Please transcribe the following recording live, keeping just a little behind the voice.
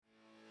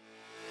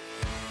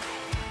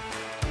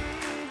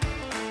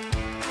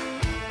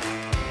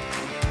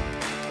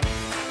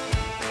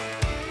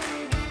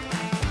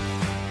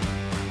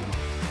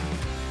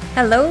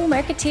Hello,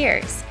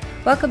 marketeers!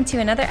 Welcome to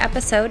another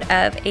episode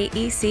of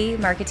AEC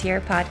Marketeer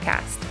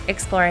Podcast,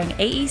 exploring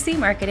AEC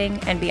marketing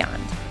and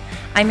beyond.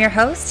 I'm your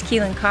host,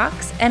 Keelan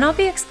Cox, and I'll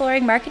be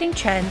exploring marketing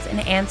trends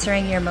and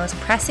answering your most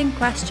pressing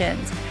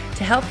questions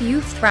to help you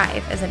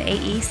thrive as an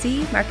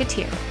AEC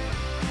marketeer.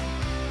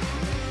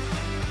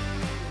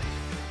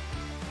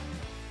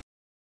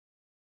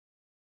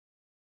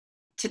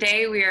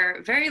 Today, we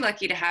are very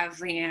lucky to have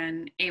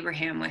Leanne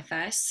Abraham with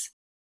us.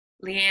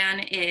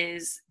 Leanne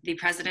is the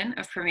president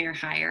of Premier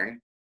Hire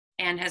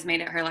and has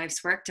made it her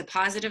life's work to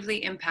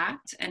positively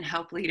impact and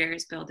help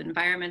leaders build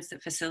environments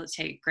that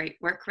facilitate great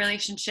work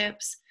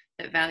relationships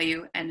that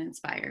value and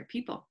inspire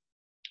people.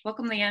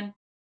 Welcome, Leanne.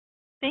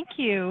 Thank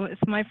you. It's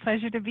my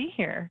pleasure to be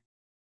here.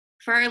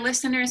 For our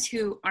listeners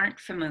who aren't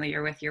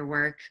familiar with your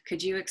work,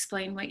 could you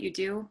explain what you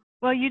do?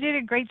 Well, you did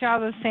a great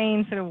job of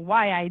saying sort of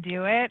why I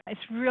do it. It's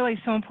really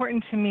so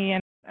important to me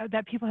and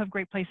that people have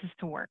great places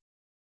to work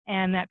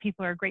and that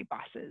people are great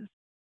bosses.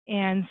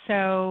 And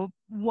so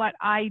what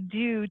I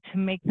do to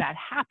make that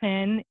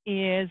happen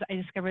is I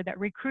discovered that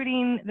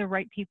recruiting the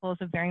right people is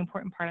a very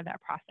important part of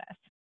that process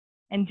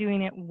and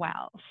doing it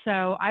well.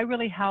 So I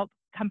really help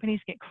companies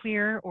get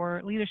clear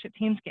or leadership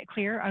teams get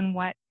clear on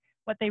what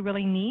they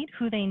really need,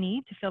 who they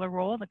need to fill a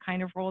role, the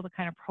kind of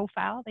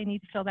profile they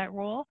need to fill that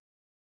role.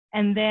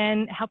 And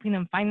then helping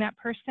them find that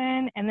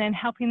person and then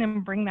helping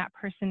them bring that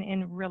person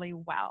in really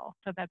well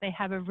so that they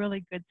have a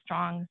really good,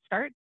 strong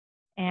start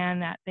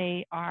and that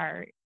they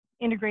are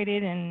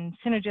integrated and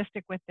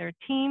synergistic with their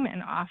team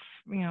and off,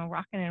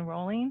 rocking and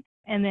rolling.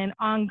 And then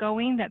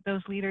ongoing that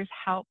those leaders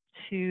help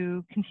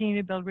to continue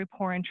to build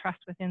rapport and trust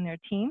within their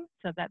team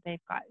so that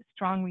they've got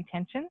strong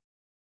retention.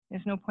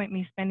 There's no point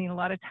me spending a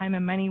lot of time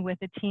and money with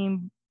a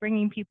team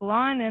bringing people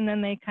on and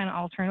then they kind of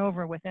all turn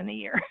over within a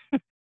year.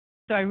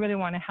 So I really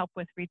want to help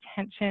with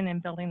retention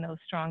and building those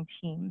strong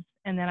teams.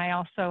 And then I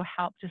also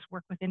help just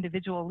work with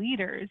individual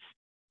leaders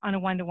on a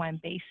one-to-one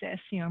basis,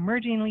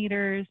 emerging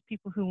leaders,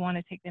 people who want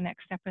to take the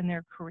next step in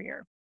their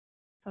career.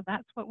 So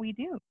that's what we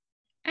do.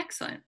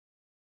 Excellent.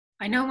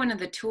 I know one of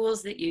the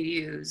tools that you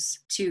use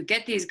to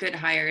get these good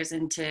hires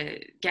and to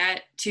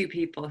get two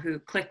people who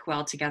click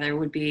well together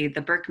would be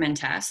the Berkman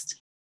test.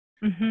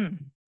 Mm-hmm.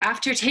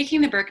 After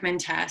taking the Berkman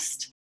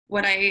test,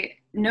 what I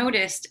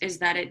noticed is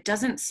that it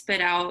doesn't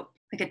spit out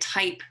like a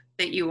type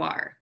that you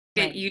are.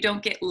 Right. You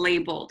don't get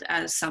labeled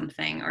as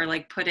something or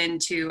like put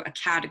into a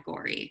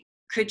category.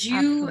 Could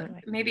you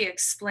Absolutely. maybe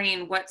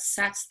explain what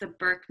sets the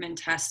Berkman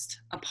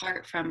test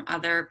apart from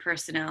other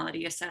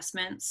personality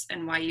assessments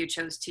and why you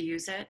chose to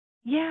use it?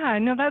 Yeah,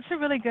 no, that's a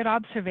really good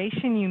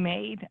observation you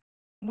made.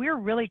 We're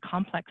really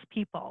complex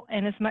people.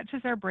 And as much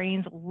as our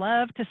brains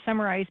love to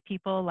summarize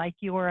people like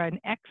you're an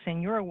X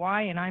and you're a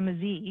Y and I'm a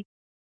Z,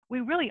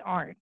 we really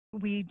aren't.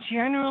 We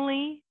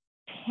generally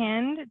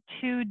tend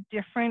to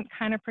different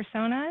kind of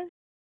personas,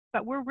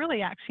 but we're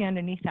really actually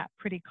underneath that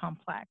pretty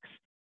complex.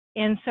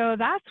 And so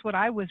that's what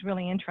I was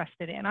really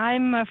interested in.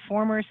 I'm a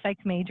former psych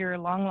major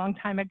a long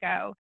time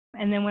ago.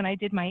 And then when I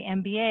did my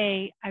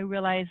MBA, I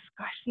realized,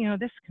 gosh,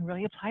 this can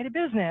really apply to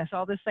business,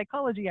 all this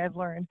psychology I've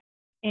learned.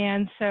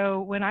 And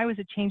so when I was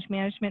a change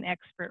management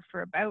expert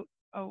for about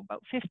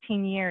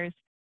 15 years,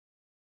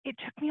 it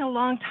took me a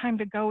long time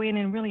to go in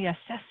and really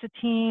assess the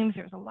teams.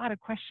 There was a lot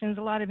of questions,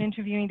 a lot of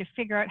interviewing to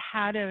figure out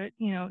how to,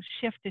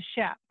 shift a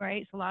ship,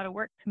 right? It's a lot of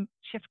work to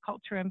shift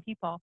culture and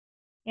people.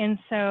 And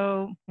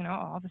so,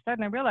 all of a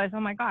sudden I realized,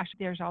 oh my gosh,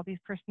 there's all these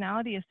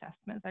personality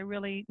assessments. I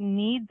really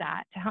need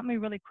that to help me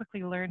really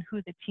quickly learn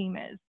who the team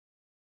is.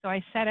 So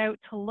I set out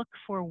to look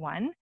for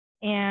one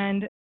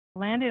and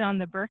landed on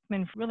the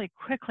Berkman really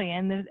quickly.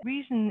 And the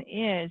reason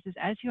is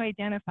as you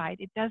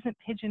identified, it doesn't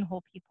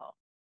pigeonhole people.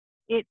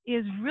 It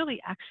is really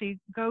actually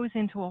goes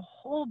into a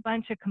whole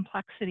bunch of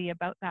complexity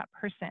about that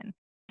person.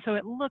 So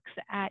it looks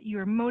at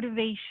your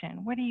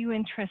motivation. What are you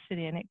interested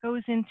in? It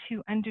goes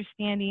into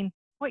understanding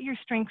what your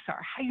strengths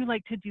are, how you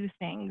like to do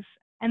things.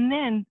 And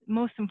then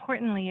most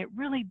importantly, it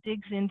really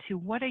digs into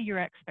what are your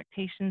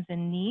expectations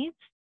and needs.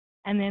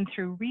 And then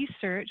through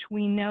research,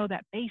 we know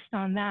that based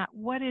on that,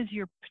 what is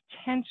your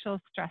potential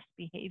stress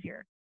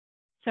behavior?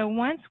 So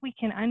once we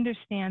can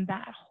understand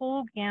that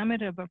whole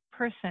gamut of a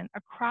person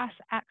across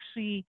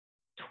actually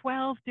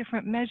 12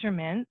 different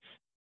measurements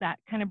that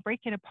kind of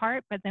break it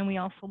apart, but then we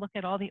also look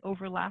at all the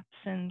overlaps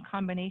and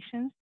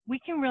combinations, we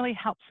can really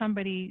help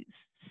somebody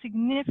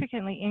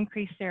significantly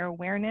increase their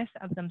awareness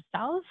of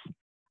themselves,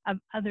 of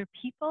other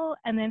people,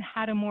 and then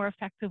how to more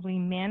effectively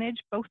manage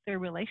both their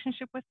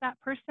relationship with that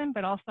person,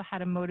 but also how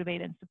to motivate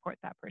and support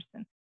that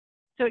person.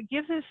 So it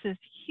gives us this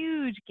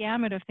huge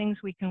gamut of things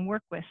we can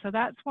work with. So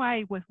that's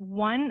why with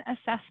one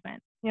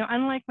assessment,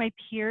 unlike my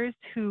peers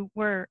who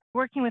were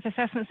working with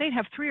assessments, they'd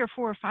have 3 or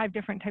 4 or 5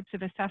 different types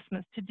of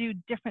assessments to do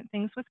different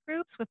things with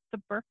groups. With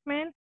the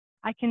Berkman,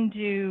 I can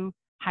do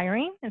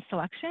hiring and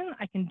selection.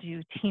 I can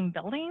do team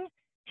building,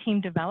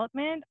 team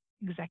development,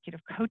 executive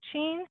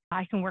coaching.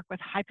 I can work with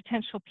high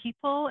potential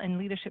people and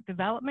leadership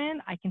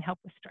development. I can help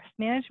with stress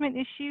management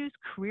issues,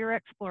 career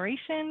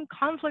exploration,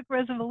 conflict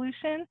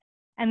resolution,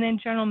 and then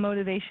general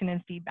motivation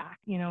and feedback,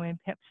 in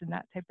PIPs and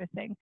that type of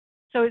thing.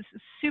 So it's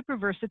super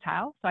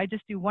versatile. So I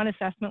just do one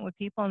assessment with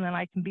people and then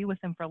I can be with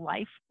them for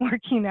life,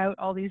 working out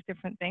all these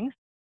different things.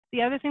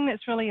 The other thing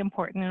that's really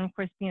important, and of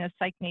course, being a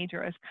psych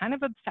major, I was kind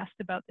of obsessed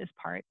about this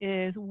part,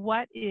 is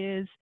what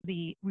is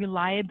the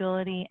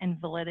reliability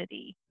and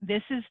validity?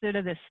 This is sort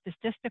of the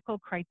statistical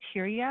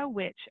criteria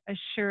which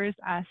assures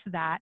us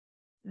that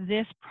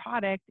this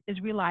product is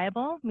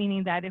reliable,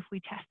 meaning that if we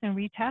test and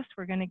retest,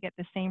 we're going to get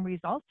the same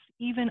results,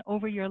 even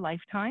over your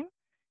lifetime,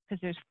 because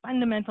there's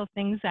fundamental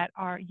things that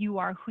are you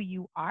are who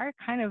you are,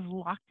 kind of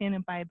locked in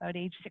by about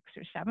age 6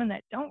 or 7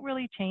 that don't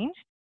really change.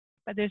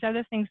 But there's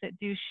other things that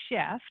do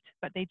shift,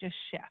 but they just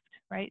shift,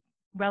 right?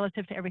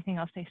 Relative to everything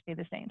else, they stay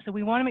the same. So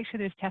we want to make sure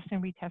there's test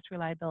and retest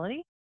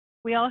reliability.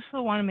 We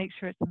also want to make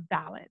sure it's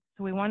valid.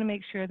 So we want to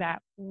make sure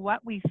that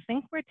what we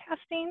think we're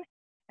testing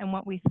and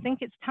what we think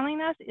it's telling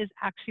us is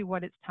actually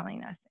what it's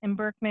telling us. And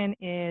Birkman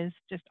is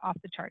just off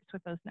the charts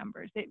with those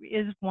numbers. It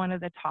is one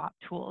of the top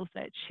tools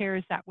that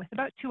shares that with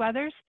about 2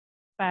 others,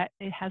 but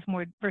it has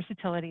more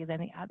versatility than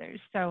the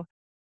others. So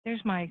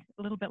there's my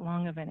a little bit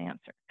long of an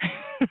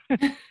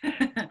answer.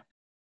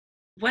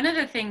 One of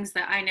the things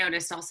that I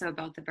noticed also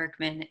about the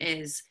Birkman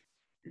is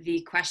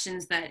the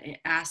questions that it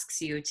asks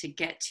you to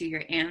get to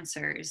your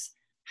answers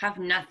have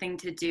nothing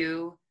to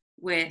do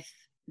with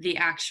the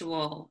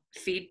actual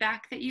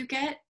feedback that you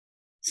get.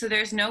 So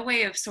there's no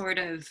way of sort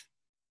of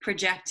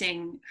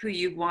projecting who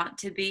you want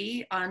to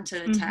be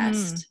onto the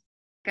test.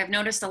 I've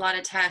noticed a lot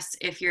of tests,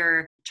 if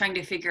you're trying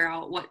to figure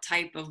out what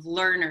type of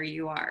learner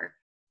you are,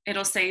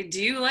 it'll say,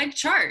 do you like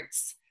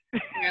charts?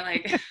 And you're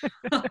like,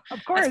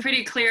 of course. That's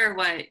pretty clear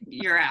what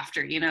you're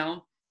after, you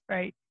know?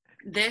 Right.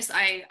 This,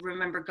 I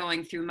remember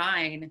going through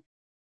mine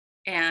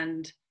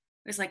and it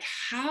was like,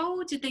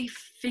 how did they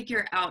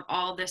figure out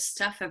all this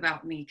stuff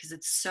about me? Because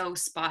it's so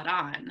spot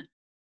on.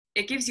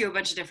 It gives you a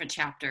bunch of different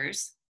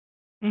chapters.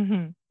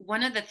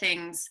 One of the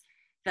things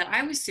that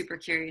I was super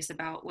curious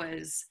about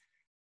was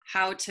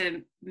how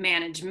to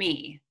manage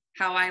me,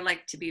 how I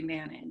like to be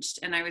managed.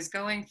 And I was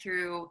going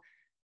through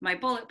my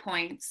bullet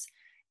points.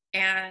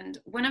 And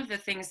one of the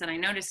things that I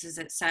noticed is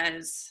it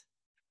says,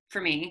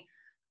 for me,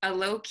 a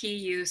low-key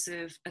use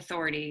of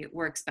authority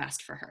works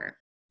best for her.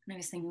 And I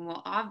was thinking,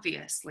 well,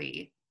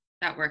 obviously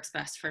that works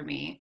best for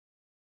me.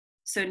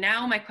 So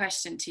now my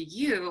question to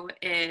you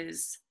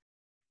is,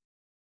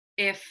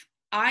 if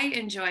I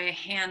enjoy a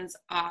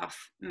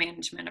hands-off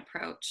management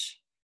approach,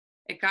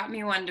 it got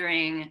me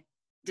wondering,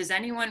 does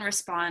anyone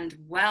respond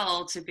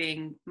well to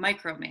being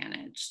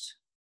micromanaged?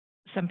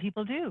 Some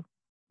people do.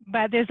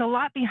 But there's a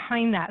lot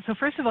behind that. So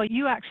first of all,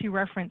 you actually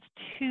referenced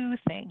 2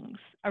 things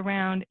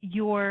around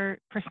your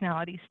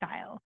personality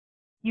style.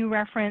 You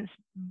referenced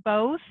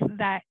both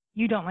that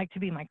you don't like to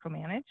be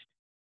micromanaged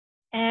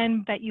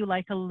and that you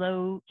like a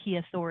low-key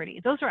authority.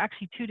 Those are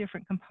actually 2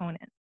 different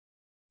components.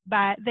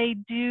 But they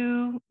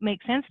do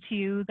make sense to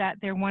you that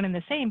they're one and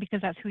the same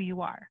because that's who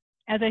you are.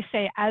 As I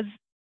say, as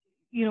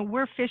you know,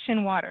 we're fish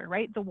in water,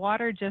 right? The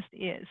water just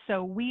is.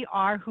 So we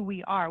are who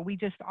we are. We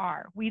just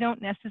are. We don't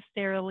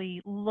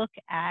necessarily look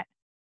at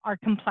our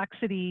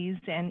complexities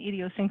and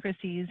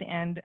idiosyncrasies.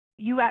 And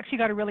you actually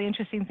got a really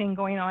interesting thing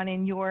going on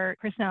in your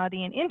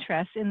personality and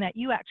interests, in that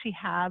you actually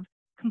have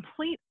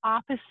complete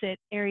opposite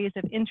areas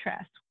of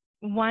interest.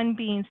 One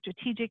being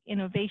strategic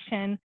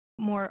innovation,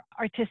 more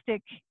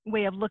artistic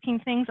way of looking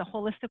things, a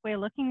holistic way of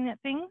looking at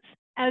things,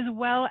 as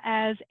well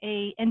as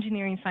a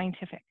engineering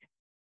scientific,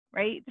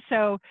 right?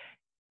 So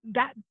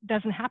that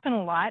doesn't happen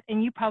a lot.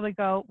 And you probably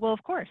go, well,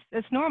 of course,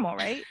 it's normal,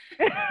 right?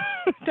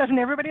 Doesn't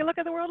everybody look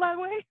at the world that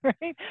way,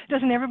 right?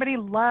 Doesn't everybody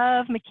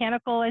love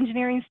mechanical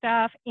engineering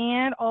stuff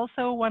and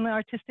also want to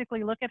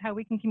artistically look at how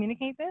we can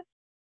communicate this,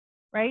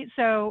 right?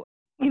 So,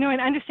 you know,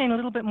 and understand a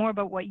little bit more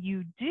about what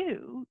you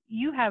do,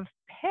 you have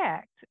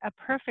picked a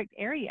perfect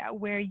area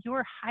where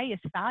your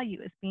highest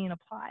value is being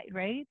applied,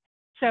 right?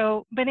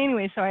 So, but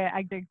anyway, so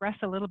I digress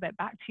a little bit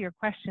back to your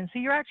question. So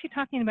you're actually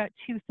talking about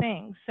 2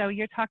 things. So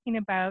you're talking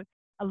about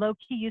a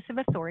low-key use of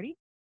authority,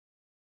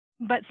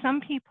 but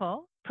some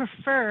people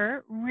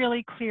prefer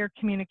really clear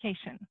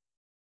communication,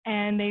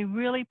 and they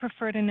really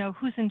prefer to know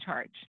who's in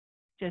charge.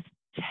 Just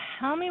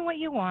tell me what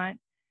you want,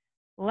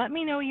 let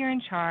me know you're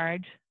in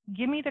charge,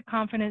 give me the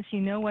confidence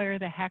you know where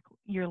the heck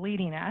you're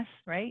leading us,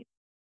 right?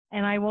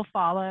 And I will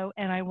follow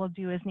and I will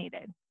do as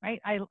needed,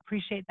 right? I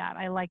appreciate that.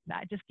 I like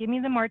that. Just give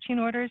me the marching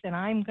orders and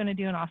I'm going to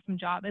do an awesome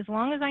job, as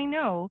long as I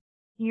know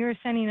you're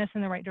sending us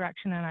in the right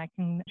direction and I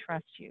can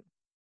trust you.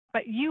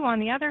 But you, on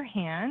the other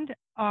hand,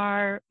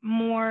 are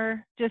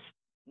more just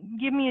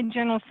give me a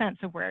general sense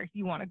of where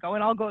you want to go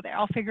and I'll go there.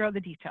 I'll figure out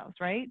the details,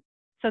 right?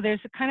 So there's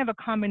a kind of a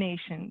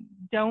combination.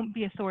 Don't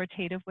be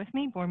authoritative with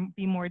me,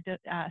 be more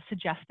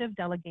suggestive,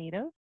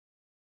 delegative.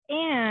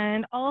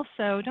 And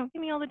also, don't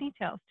give me all the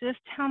details. Just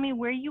tell me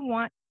where you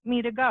want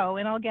me to go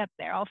and I'll get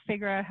there. I'll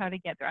figure out how to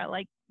get there. I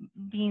like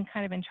being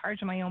kind of in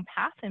charge of my own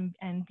path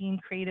and being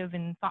creative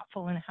and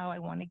thoughtful in how I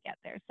want to get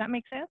there. Does that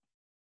make sense?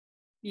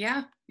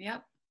 Yeah,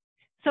 yep.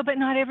 So, but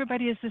not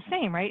everybody is the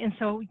same, right? And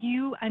so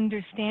you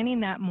understanding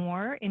that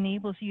more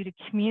enables you to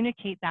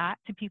communicate that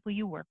to people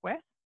you work with,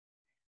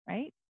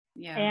 right?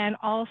 Yeah. And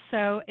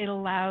also, it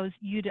allows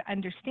you to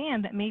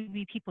understand that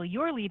maybe people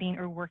you're leading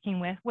or working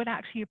with would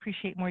actually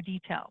appreciate more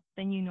detail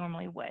than you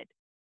normally would,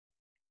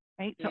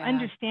 right? So Yeah.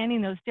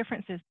 understanding those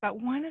differences. But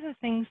one of the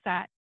things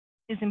that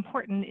is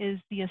important is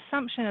the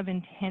assumption of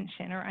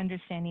intention or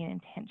understanding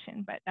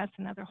intention, but that's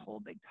another whole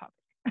big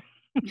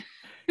topic.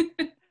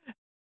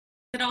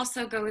 It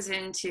also goes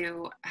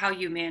into how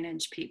you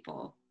manage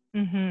people.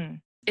 Mm-hmm.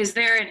 Is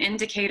there an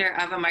indicator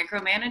of a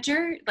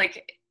micromanager?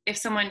 Like if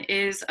someone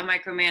is a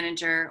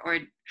micromanager or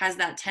has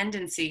that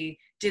tendency,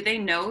 do they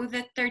know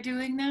that they're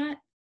doing that?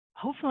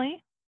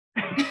 Hopefully.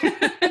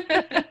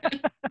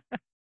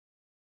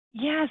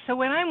 Yeah, so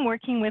when I'm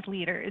working with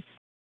leaders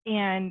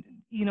and,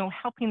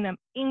 helping them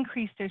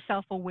increase their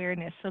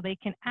self-awareness so they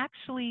can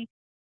actually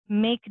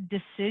make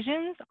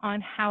decisions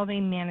on how they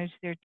manage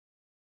their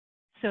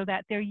so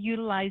that they're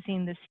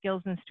utilizing the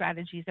skills and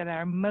strategies that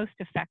are most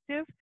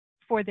effective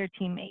for their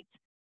teammates.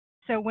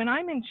 So when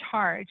I'm in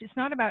charge, it's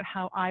not about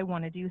how I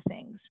want to do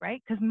things,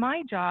 right? Because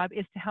my job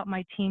is to help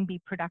my team be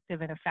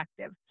productive and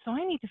effective. So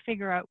I need to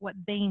figure out what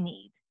they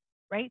need,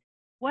 right?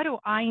 What do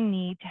I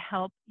need to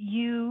help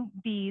you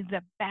be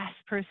the best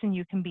person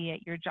you can be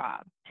at your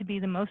job, to be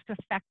the most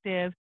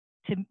effective,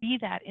 to be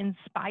that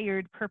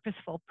inspired,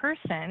 purposeful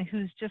person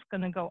who's just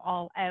going to go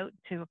all out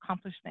to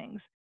accomplish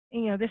things?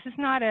 This is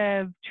not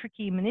a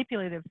tricky,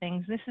 manipulative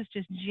thing. This is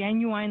just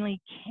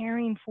genuinely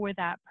caring for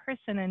that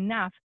person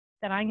enough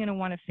that I'm going to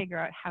want to figure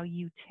out how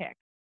you tick.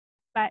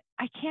 But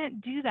I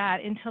can't do that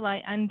until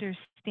I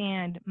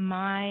understand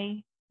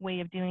my way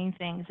of doing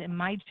things and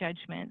my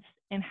judgments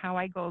and how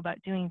I go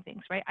about doing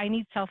things, right? I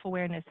need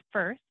self-awareness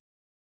first.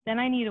 Then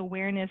I need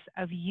awareness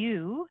of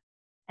you.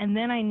 And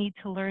then I need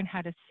to learn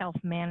how to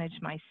self-manage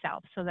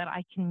myself so that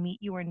I can meet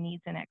your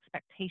needs and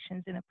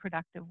expectations in a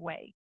productive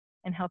way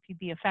and help you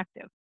be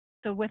effective.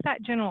 So with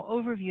that general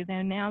overview,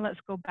 then now let's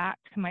go back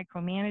to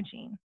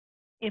micromanaging.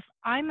 If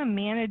I'm a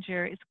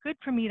manager, it's good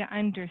for me to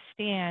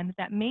understand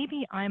that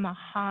maybe I'm a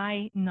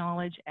high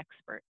knowledge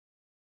expert.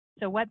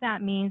 So what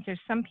that means, there's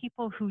some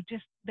people who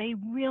they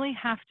really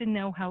have to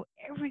know how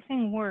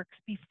everything works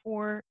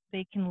before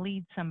they can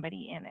lead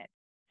somebody in it.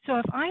 So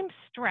if I'm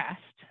stressed,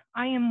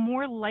 I am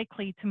more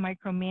likely to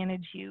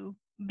micromanage you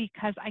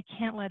because I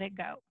can't let it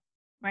go,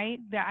 right?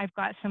 That I've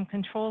got some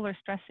control or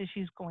stress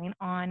issues going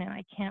on and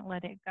I can't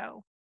let it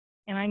go.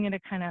 And I'm going to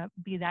kind of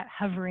be that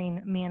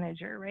hovering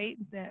manager, right?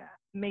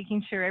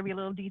 Making sure every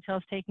little detail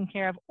is taken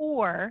care of,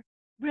 or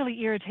really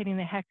irritating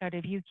the heck out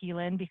of you,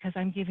 Keelan, because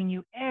I'm giving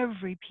you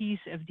every piece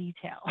of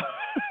detail,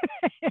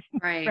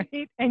 Right.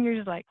 right? And you're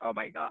just like, oh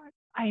my God,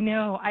 I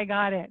know, I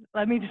got it.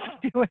 Let me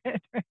just do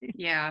it, right?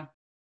 Yeah.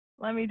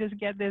 Let me just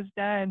get this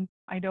done.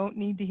 I don't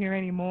need to hear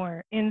any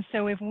more. And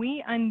so if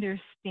we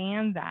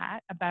understand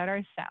that about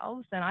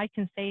ourselves, then I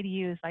can say to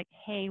you is like,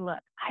 hey, look,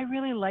 I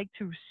really like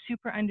to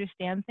super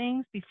understand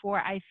things before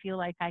I feel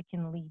like I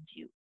can lead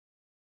you.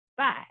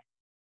 But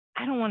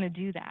I don't want to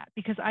do that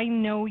because I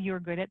know you're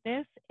good at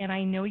this and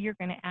I know you're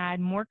going to add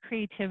more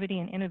creativity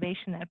and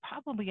innovation than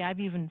probably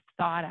I've even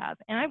thought of.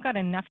 And I've got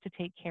enough to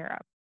take care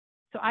of.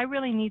 So I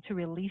really need to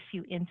release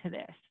you into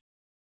this.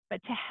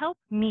 But to help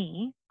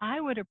me,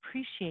 I would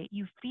appreciate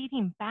you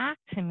feeding back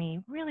to me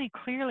really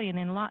clearly and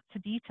in lots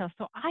of detail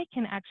so I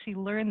can actually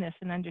learn this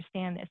and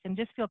understand this and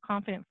just feel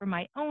confident for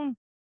my own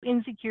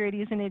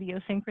insecurities and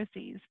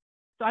idiosyncrasies.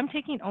 So I'm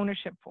taking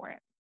ownership for it,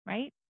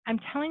 right? I'm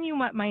telling you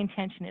what my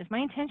intention is. My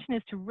intention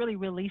is to really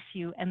release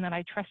you and that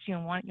I trust you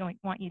and want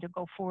you to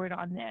go forward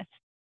on this.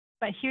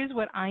 But here's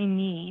what I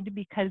need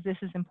because this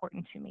is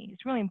important to me.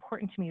 It's really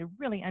important to me to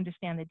really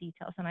understand the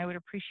details, and I would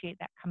appreciate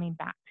that coming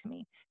back to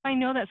me. If I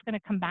know that's going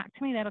to come back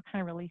to me, that'll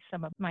kind of release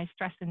some of my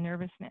stress and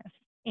nervousness.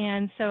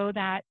 And so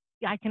that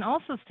I can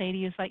also say to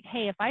you is like,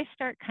 hey, if I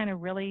start kind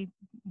of really,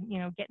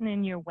 getting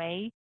in your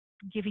way,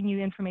 giving you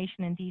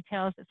information and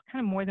details, it's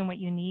kind of more than what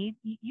you need.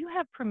 You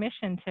have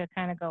permission to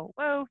kind of go,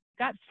 whoa,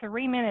 got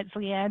 3 minutes,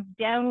 Leanne,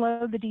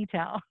 download the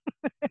detail.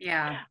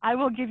 Yeah. I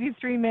will give you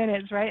 3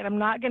 minutes, right? I'm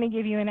not going to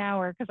give you an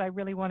hour because I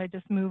really want to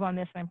just move on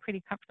this and I'm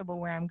pretty comfortable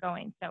where I'm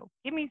going. So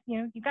give me,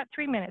 you got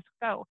 3 minutes,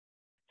 go.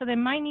 So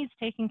then my needs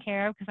taken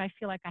care of because I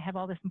feel like I have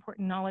all this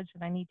important knowledge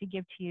that I need to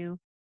give to you.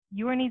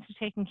 Your needs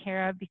are taken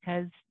care of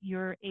because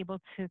you're able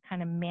to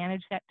kind of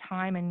manage that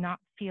time and not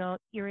feel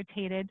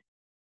irritated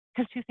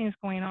because two things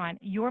going on.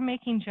 You're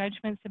making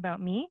judgments about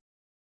me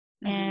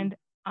and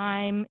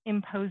I'm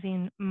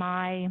imposing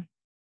my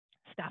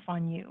stuff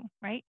on you,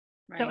 right?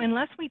 So Right.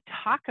 unless we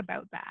talk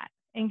about that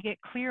and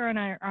get clear on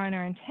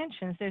our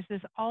intentions, there's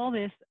all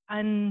this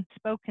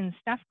unspoken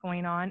stuff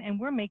going on, and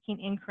we're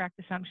making incorrect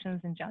assumptions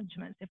and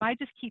judgments. If I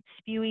just keep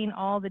spewing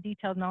all the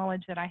detailed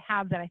knowledge that I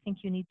have that I think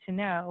you need to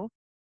know,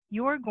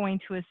 you're going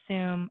to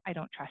assume I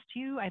don't trust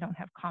you, I don't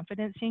have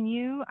confidence in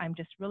you, I'm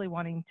just really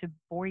wanting to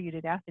bore you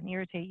to death and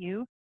irritate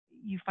you.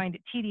 You find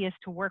it tedious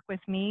to work with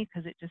me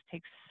because it just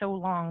takes so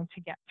long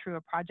to get through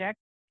a project.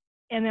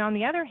 And then on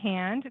the other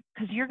hand,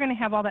 because you're going to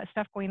have all that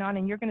stuff going on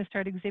and you're going to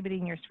start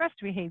exhibiting your stress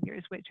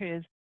behaviors, which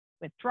is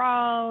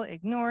withdrawal,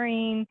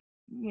 ignoring,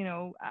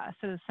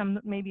 so some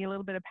maybe a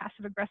little bit of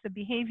passive aggressive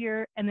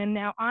behavior. And then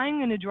now I'm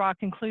going to draw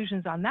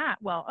conclusions on that.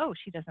 Well, oh,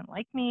 she doesn't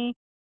like me.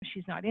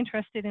 She's not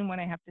interested in what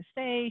I have to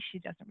say. She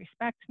doesn't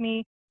respect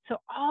me. So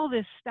all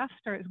this stuff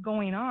starts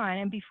going on.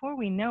 And before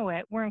we know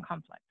it, we're in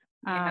conflict.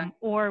 Yeah.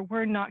 Or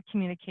we're not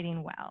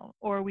communicating well,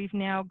 or we've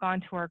now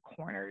gone to our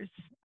corners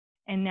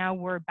and now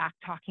we're back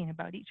talking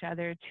about each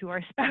other to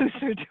our spouse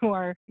or to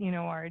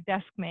our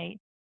desk mate.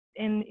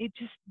 And it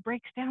just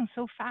breaks down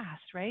so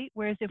fast, right?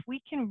 Whereas if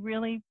we can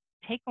really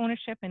take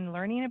ownership and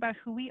learning about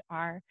who we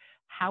are,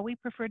 how we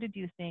prefer to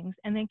do things,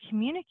 and then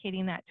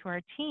communicating that to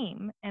our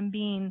team and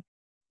being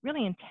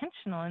really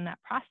intentional in that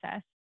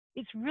process,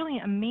 it's really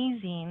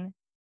amazing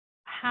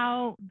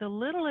how the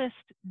littlest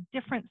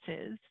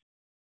differences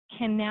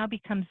can now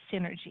become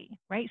synergy,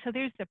 right? So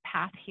there's the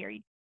path here.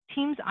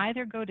 Teams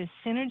either go to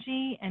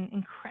synergy and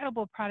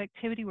incredible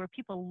productivity where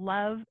people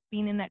love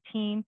being in that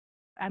team.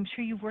 I'm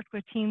sure you've worked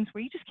with teams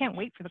where you just can't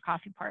wait for the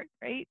coffee part,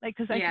 right? Like,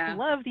 because I just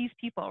love these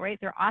people, right?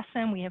 They're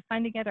awesome. We have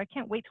fun together. I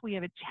can't wait till we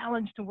have a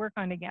challenge to work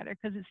on together,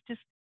 because it's just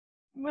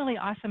really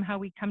awesome how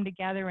we come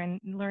together and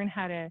learn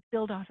how to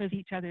build off of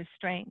each other's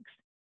strengths.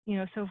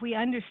 So if we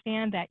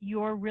understand that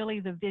you're really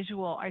the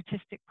visual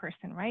artistic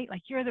person, right?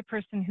 Like, you're the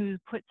person who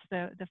puts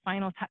the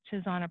final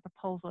touches on a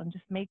proposal and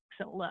just makes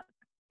it look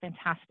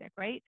fantastic,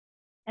 right?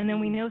 And then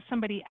we know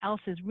somebody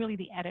else is really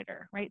the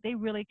editor, right? They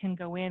really can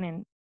go in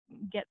and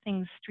get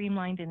things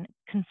streamlined and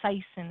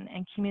concise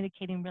and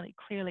communicating really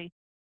clearly.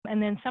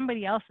 And then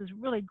somebody else is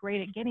really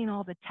great at getting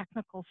all the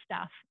technical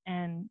stuff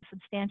and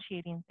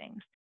substantiating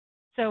things.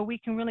 So we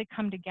can really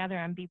come together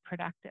and be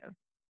productive.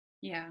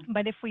 Yeah.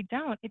 But if we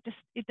don't,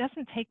 it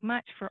doesn't take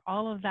much for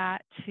all of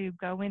that to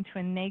go into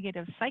a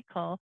negative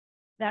cycle,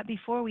 that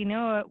before we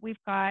know it,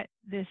 we've got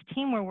this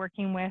team we're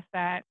working with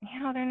that,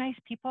 they're nice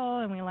people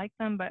and we like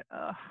them, but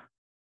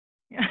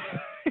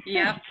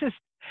Yeah.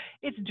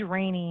 it's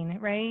draining,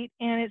 right?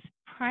 And it's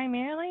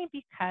primarily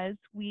because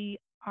we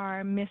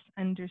are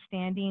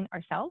misunderstanding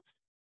ourselves.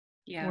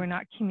 Yeah. We're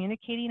not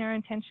communicating our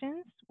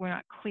intentions. We're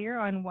not clear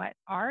on what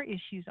our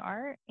issues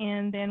are.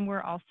 And then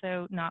we're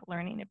also not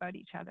learning about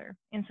each other.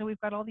 And so we've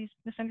got all these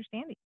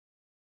misunderstandings.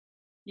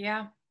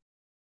 Yeah.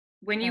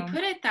 When you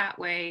put it that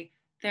way,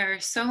 there are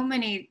so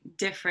many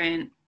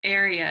different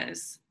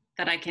areas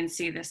that I can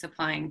see this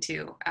applying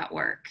to at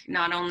work,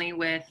 not only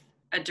with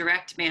a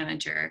direct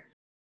manager,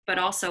 but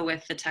also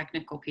with the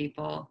technical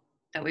people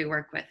that we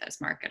work with as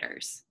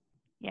marketers.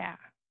 Yeah,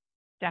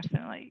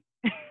 definitely.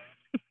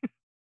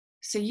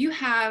 So you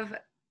have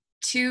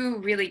two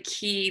really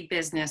key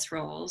business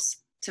roles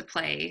to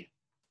play,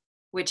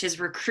 which is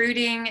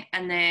recruiting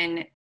and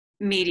then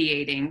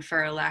mediating,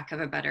 for a lack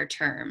of a better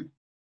term.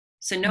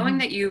 So knowing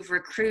that you've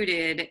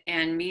recruited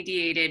and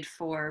mediated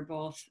for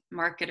both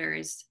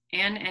marketers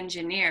and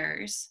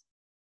engineers,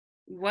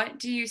 what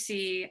do you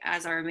see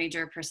as our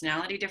major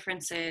personality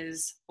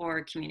differences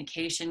or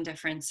communication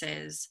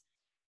differences?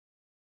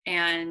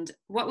 And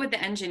what would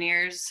the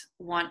engineers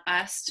want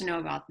us to know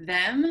about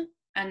them?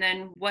 And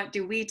then what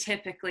do we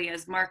typically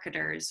as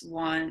marketers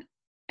want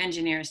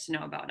engineers to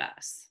know about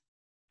us?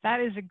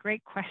 That is a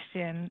great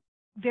question.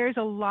 There's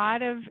a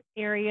lot of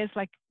areas,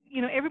 like,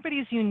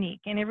 everybody's unique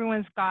and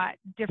everyone's got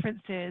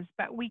differences,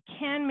 but we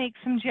can make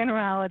some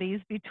generalities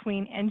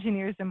between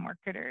engineers and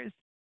marketers,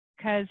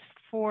 because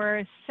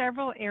for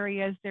several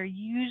areas, they're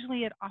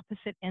usually at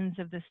opposite ends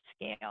of the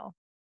scale.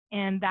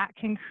 And that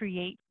can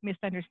create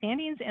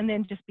misunderstandings and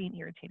then just being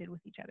irritated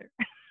with each other.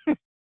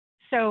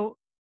 So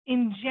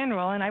in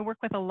general, and I work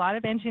with a lot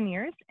of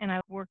engineers and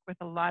I work with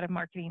a lot of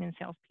marketing and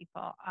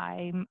salespeople,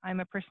 I'm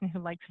a person who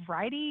likes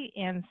variety,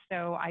 and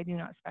so I do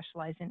not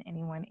specialize in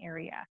any one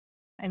area.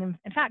 And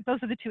in fact, those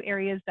are the two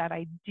areas that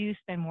I do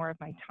spend more of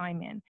my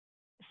time in.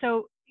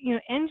 So,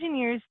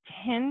 engineers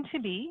tend to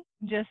be,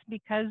 just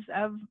because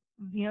of,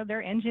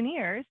 they're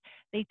engineers,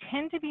 they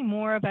tend to be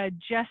more of a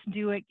just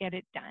do it, get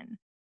it done.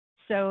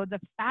 So the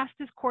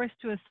fastest course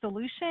to a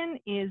solution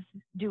is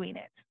doing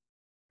it,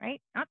 right?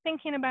 Not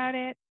thinking about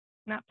it,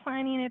 not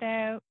planning it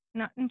out,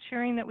 not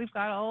ensuring that we've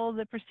got all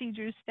the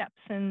procedures, steps,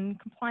 and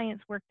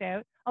compliance worked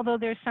out. Although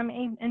there's some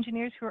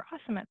engineers who are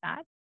awesome at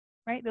that,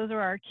 right? Those are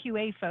our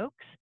QA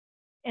folks.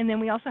 And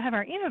then we also have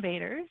our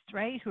innovators,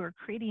 right, who are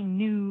creating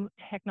new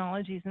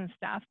technologies and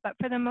stuff. But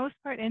for the most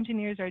part,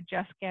 engineers are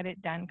just get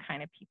it done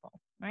kind of people,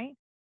 right?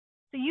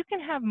 So you can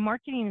have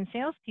marketing and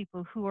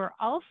salespeople who are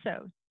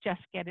also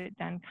just get it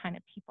done kind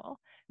of people.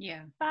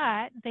 Yeah.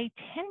 But they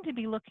tend to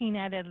be looking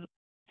at it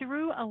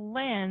through a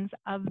lens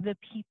of the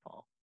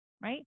people,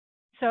 right?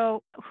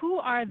 So who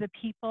are the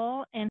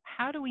people and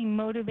how do we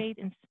motivate,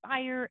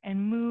 inspire,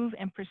 and move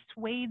and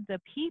persuade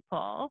the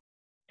people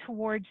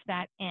towards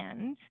that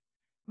end?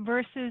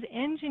 Versus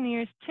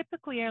engineers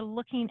typically are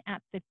looking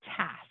at the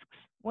tasks.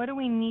 What do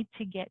we need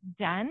to get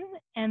done?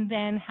 And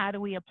then how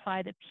do we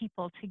apply the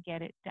people to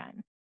get it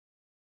done?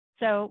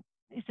 So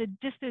it's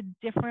just a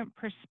different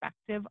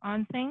perspective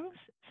on things.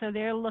 So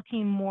they're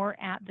looking more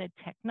at the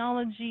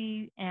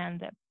technology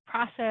and the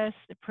process,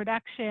 the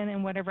production,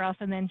 and whatever else.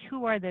 And then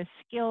who are the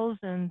skills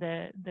and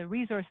the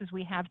resources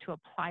we have to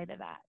apply to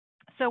that?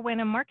 So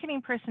when a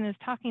marketing person is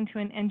talking to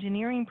an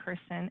engineering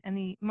person and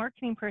the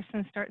marketing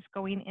person starts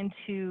going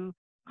into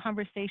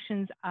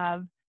conversations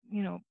of,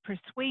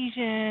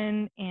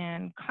 persuasion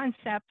and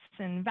concepts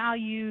and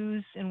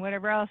values and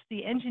whatever else,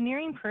 the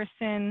engineering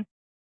person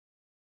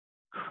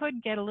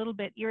could get a little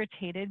bit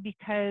irritated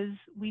because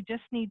we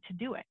just need to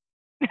do it.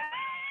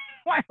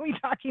 Why are we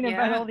talking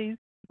about all these?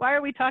 Why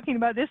are we talking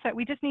about this? That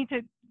we just need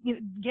to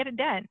get it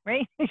done,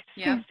 right? We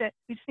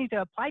just need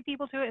to apply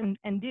people to it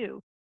and do.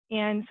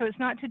 And so it's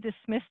not to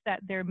dismiss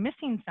that they're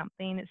missing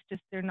something. It's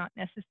just they're not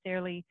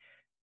necessarily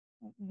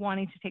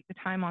wanting to take the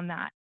time on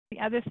that. The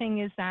other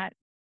thing is that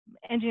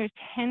engineers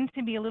tend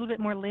to be a little bit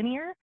more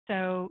linear.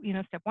 So,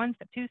 step 1,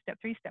 step 2, step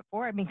 3, step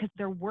 4, because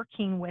they're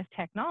working with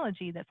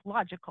technology that's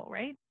logical,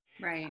 right?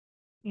 Right.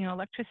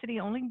 Electricity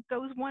only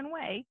goes one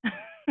way.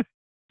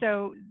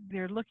 So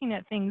they're looking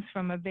at things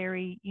from a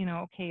very,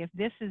 okay, if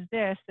this is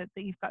this, that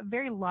you've got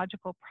very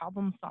logical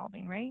problem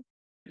solving, right?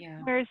 Yeah.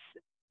 Whereas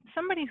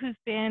somebody who's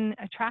been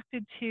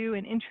attracted to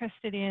and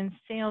interested in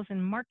sales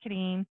and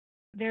marketing,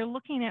 they're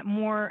looking at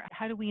more,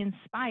 how do we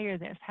inspire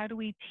this? How do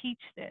we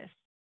teach this?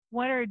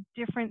 What are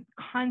different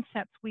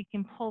concepts we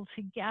can pull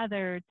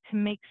together to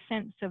make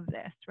sense of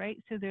this, right?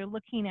 So they're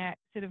looking at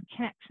sort of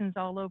connections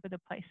all over the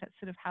place. That's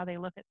sort of how they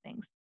look at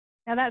things.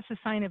 Now, that's a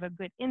sign of a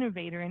good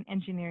innovator in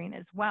engineering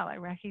as well. I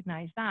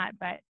recognize that.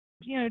 But,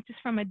 just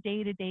from a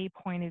day-to-day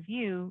point of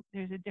view,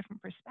 there's a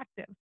different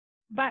perspective.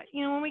 But,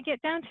 when we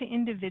get down to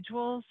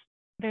individuals,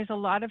 there's a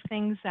lot of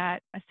things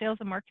that a sales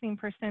and marketing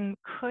person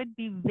could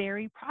be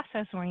very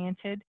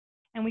process-oriented,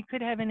 and we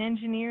could have an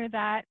engineer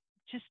that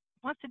just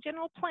wants a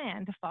general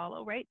plan to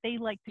follow, right? They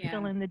like to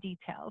fill in the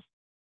details.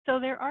 So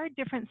there are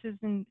differences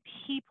in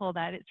people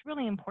that it's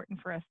really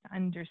important for us to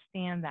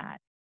understand that.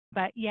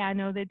 But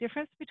the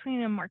difference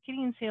between a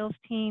marketing and sales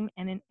team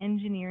and an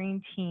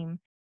engineering team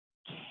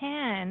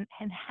can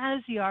and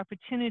has the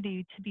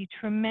opportunity to be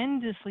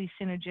tremendously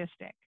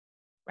synergistic,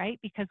 right?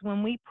 Because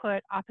when we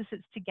put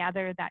opposites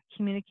together that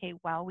communicate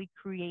well, we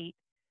create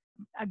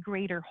a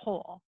greater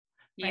whole,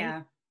 right?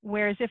 Yeah.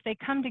 Whereas if they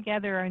come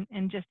together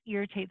and just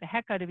irritate the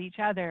heck out of each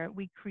other,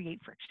 we create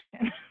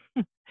friction.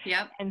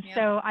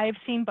 So I've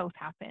seen both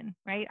happen,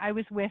 right? I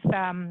was with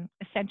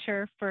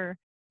Accenture for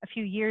a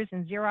few years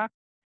in Xerox,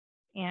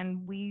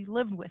 and we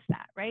lived with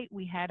that, right?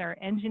 We had our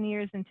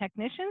engineers and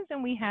technicians,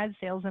 and we had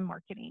sales and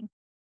marketing.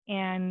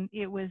 And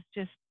it was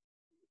just,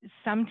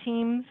 some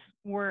teams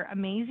were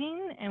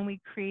amazing, and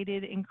we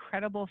created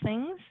incredible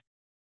things.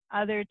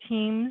 Other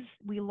teams,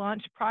 we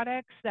launched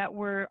products that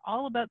were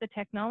all about the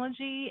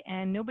technology,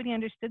 and nobody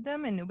understood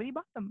them, and nobody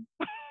bought them.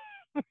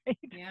 Right?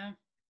 Yeah.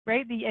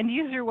 Right? The end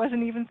user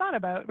wasn't even thought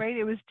about, right?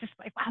 It was just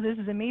like, wow, this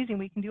is amazing.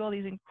 We can do all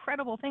these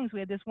incredible things. We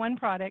had this one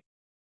product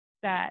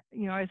that,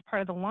 I was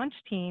part of the launch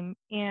team,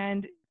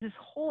 and this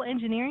whole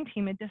engineering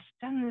team had just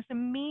done this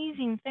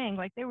amazing thing.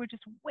 Like, they were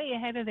just way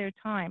ahead of their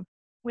time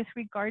with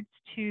regards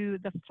to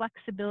the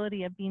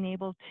flexibility of being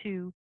able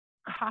to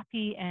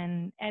copy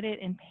and edit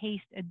and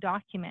paste a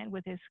document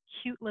with this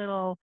cute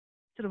little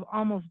sort of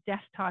almost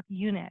desktop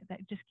unit that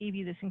just gave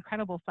you this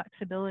incredible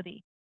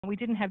flexibility. We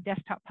didn't have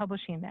desktop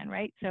publishing then,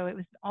 right? So it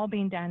was all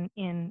being done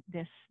in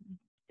this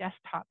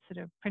desktop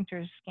sort of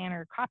printer,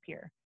 scanner,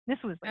 copier. This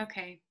was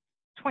like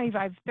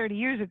 25, 30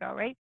 years ago,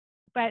 right?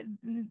 But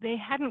they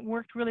hadn't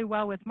worked really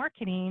well with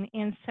marketing.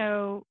 And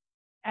so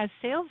as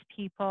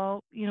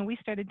salespeople, we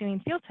started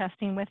doing field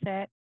testing with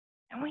it,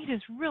 and we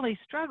just really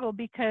struggled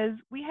because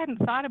we hadn't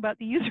thought about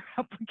the user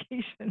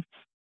applications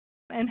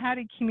and how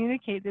to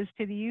communicate this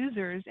to the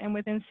users. And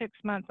within 6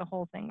 months, the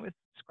whole thing was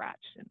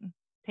scratched and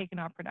taken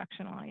off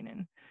production line,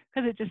 and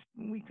because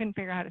we couldn't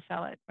figure out how to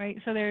sell it, right?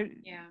 So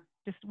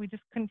we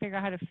just couldn't figure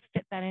out how to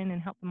fit that in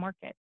and help the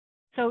market.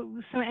 So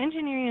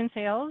engineering and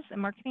sales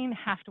and marketing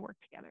have to work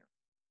together,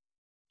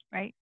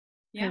 right?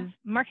 Because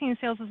marketing and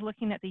sales is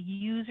looking at the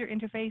user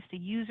interface, the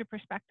user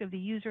perspective, the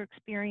user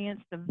experience,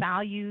 the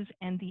values,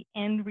 and the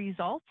end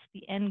results,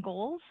 the end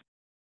goals,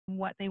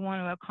 what they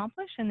want to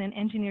accomplish, and then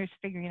engineers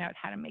figuring out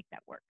how to make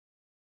that work.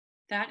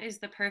 That is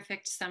the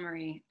perfect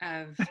summary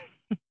of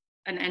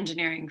an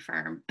engineering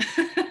firm.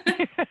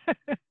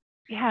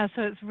 Yeah,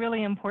 so it's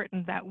really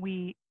important that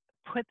we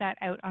put that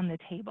out on the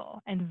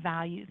table and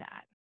value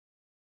that.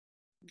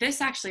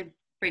 This actually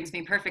brings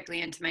me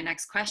perfectly into my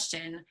next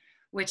question,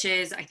 which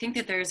is, I think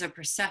that there's a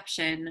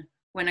perception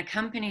when a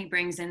company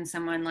brings in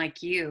someone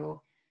like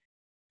you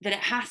that it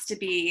has to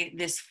be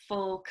this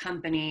full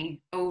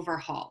company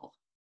overhaul.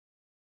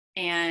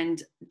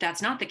 And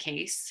that's not the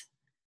case.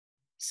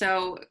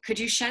 So could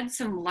you shed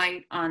some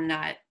light on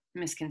that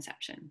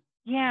misconception?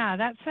 Yeah,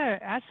 that's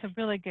a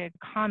really good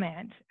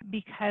comment,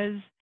 because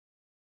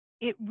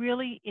it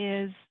really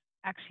is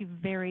actually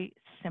very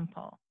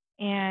simple.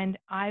 And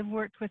I've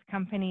worked with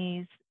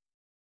companies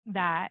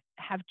that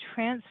have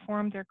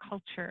transformed their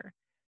culture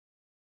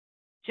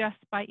just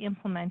by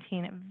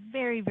implementing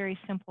very, very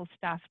simple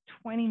stuff,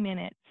 20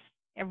 minutes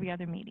every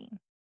other meeting.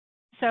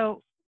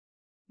 So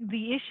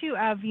the issue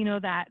of,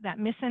 that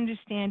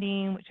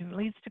misunderstanding, which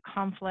leads to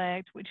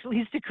conflict, which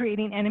leads to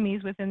creating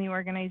enemies within the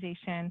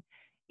organization,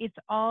 it's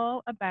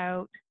all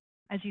about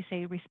as you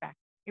say, respect.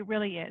 It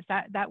really is.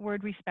 That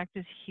word respect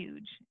is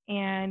huge.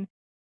 And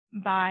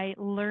by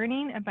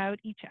learning about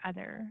each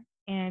other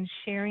and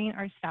sharing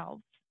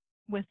ourselves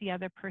with the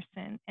other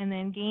person, and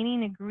then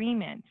gaining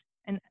agreement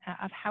and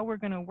of how we're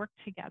going to work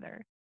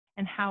together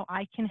and how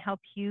I can help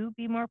you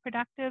be more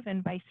productive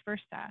and vice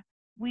versa,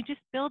 we just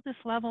build this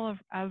level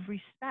of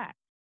respect.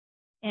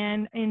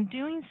 And in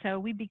doing so,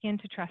 we begin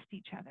to trust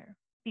each other.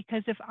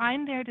 Because if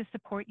I'm there to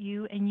support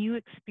you and you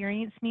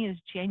experience me as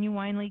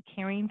genuinely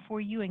caring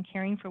for you and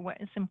caring for what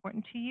is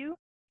important to you,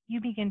 you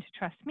begin to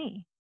trust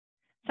me.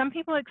 Some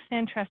people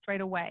extend trust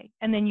right away,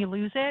 and then you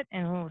lose it,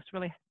 and it's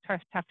really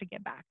tough to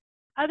get back.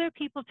 Other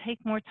people take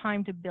more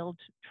time to build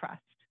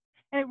trust.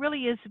 And it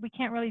really is, we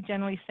can't really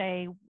generally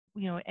say,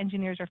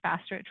 engineers are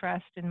faster at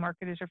trust and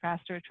marketers are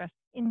faster at trust.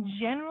 In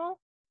general,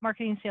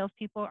 marketing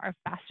salespeople are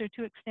faster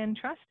to extend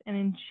trust, and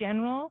in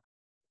general,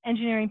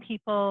 engineering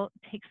people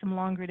take some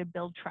longer to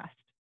build trust.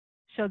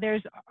 So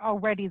there's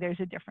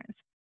a difference.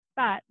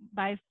 But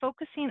by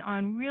focusing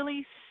on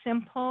really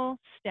simple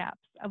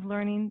steps of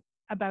learning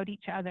about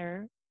each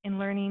other and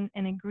learning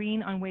and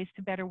agreeing on ways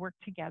to better work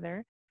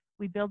together,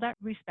 we build that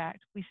respect,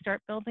 we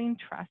start building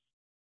trust.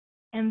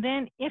 And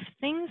then if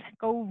things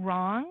go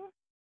wrong,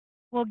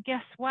 well,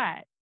 guess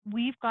what?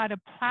 We've got a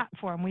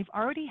platform. We've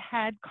already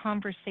had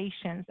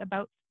conversations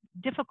about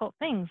difficult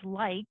things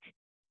like,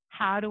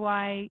 how do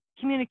I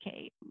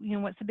communicate?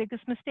 What's the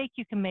biggest mistake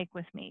you can make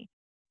with me?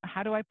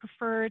 How do I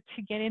prefer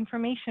to get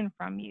information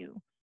from you?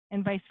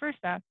 And vice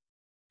versa.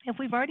 If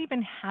we've already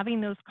been having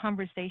those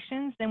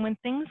conversations, then when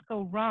things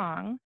go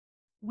wrong,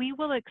 we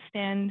will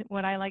extend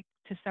what I like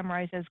to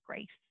summarize as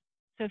grace.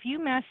 So if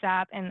you mess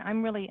up and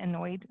I'm really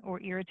annoyed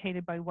or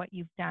irritated by what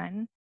you've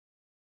done,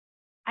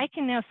 I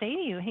can now say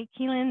to you, hey,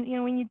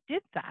 Keelan, when you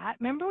did that,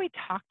 remember we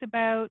talked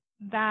about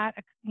that,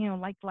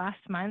 like last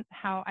month,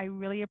 how I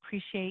really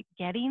appreciate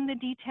getting the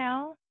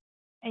detail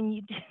and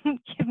you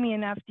didn't give me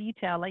enough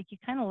detail. Like you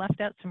kind of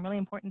left out some really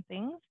important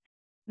things.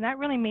 And that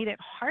really made it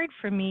hard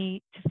for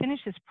me to finish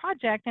this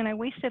project, and I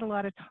wasted a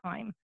lot of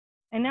time.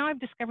 And now I've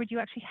discovered you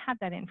actually had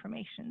that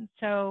information.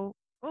 So,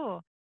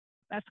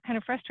 that's kind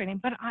of frustrating.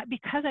 But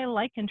because I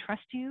like and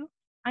trust you,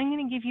 I'm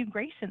going to give you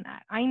grace in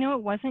that. I know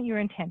it wasn't your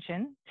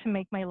intention to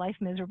make my life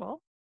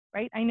miserable,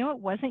 right? I know it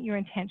wasn't your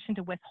intention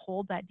to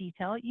withhold that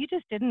detail. You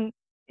didn't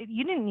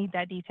need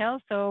that detail,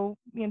 so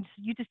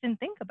you just didn't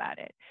think about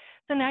it.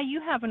 So now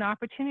you have an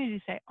opportunity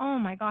to say, oh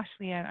my gosh,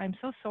 Leanne, I'm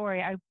so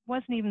sorry. I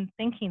wasn't even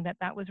thinking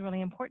that was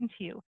really important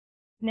to you.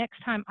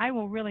 Next time, I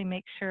will really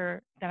make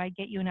sure that I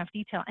get you enough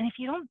detail. And if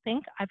you don't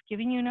think I've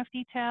given you enough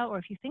detail, or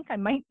if you think I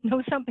might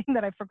know something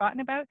that I've forgotten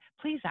about,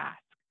 please ask.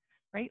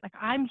 Right? Like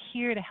I'm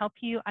here to help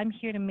you. I'm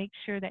here to make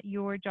sure that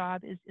your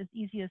job is as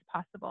easy as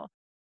possible.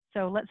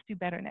 So let's do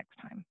better next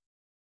time.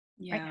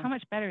 Yeah. Right? How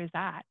much better is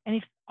that? And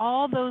if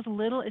all those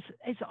little,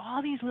 it's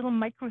all these little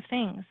micro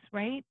things,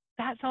 right?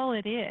 That's all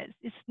it is.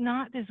 It's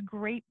not this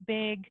great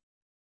big,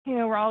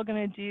 we're all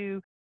going to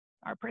do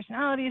our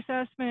personality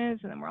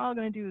assessments, and then we're all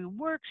going to do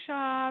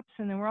workshops,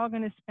 and then we're all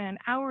going to spend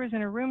hours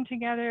in a room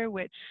together,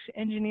 which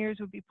engineers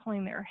would be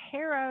pulling their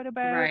hair out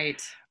about,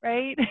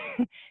 right?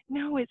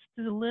 No, it's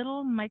the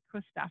little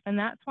micro stuff. And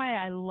that's why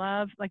I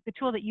love, like the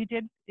tool that you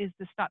did is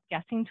the stop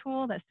guessing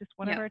tool. That's just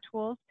one of our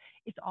tools.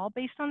 It's all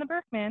based on the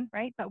Berkman,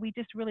 right? But we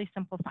just really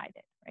simplified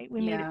it, right?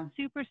 We made it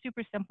super,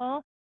 super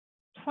simple,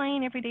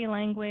 plain everyday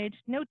language,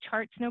 no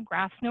charts, no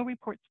graphs, no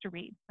reports to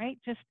read, right?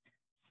 Just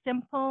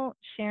simple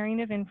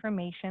sharing of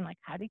information, like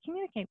how to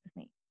communicate with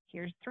me.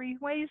 Here's 3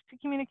 ways to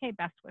communicate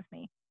best with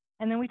me.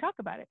 And then we talk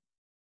about it.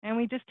 And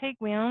we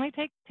only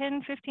take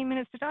 10, 15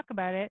 minutes to talk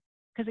about it.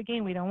 Because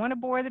again, we don't want to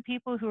bore the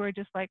people who are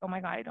just like, oh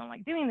my God, I don't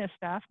like doing this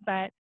stuff.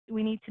 But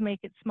we need to make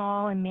it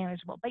small and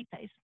manageable, bite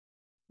size.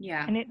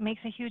 Yeah. And it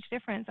makes a huge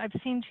difference. I've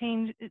seen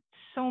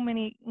so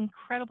many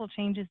incredible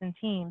changes in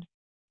teams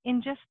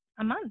in just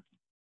a month.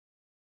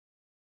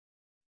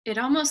 It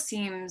almost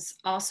seems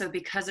also,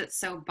 because it's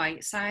so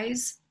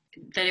bite-sized,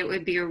 that it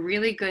would be a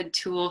really good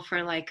tool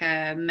for like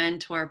a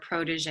mentor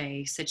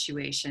protege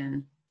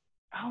situation.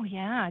 Oh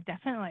yeah,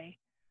 definitely.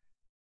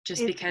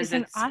 Just because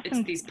it's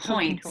these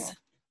points. Tool.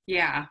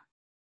 Yeah.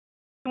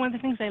 One of the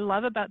things I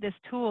love about this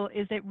tool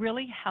is it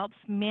really helps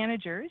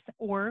managers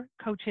or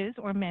coaches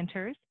or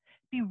mentors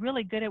be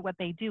really good at what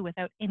they do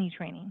without any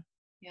training.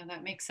 Yeah,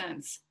 that makes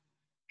sense.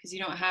 Because you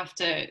don't have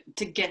to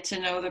get to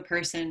know the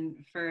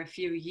person for a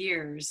few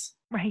years.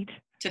 Right.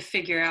 To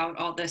figure out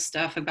all this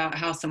stuff about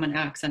how someone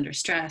acts under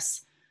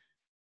stress,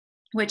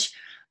 which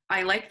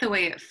I like the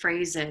way it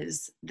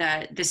phrases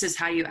that this is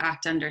how you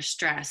act under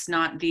stress,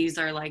 not these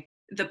are like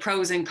the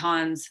pros and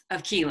cons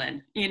of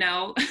Keelan,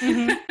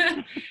 Mm-hmm.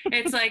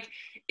 It's like,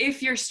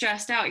 if you're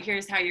stressed out,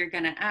 here's how you're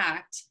going to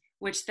act,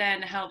 which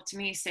then helped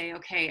me say,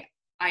 okay,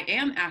 I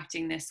am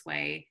acting this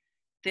way.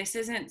 This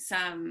isn't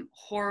some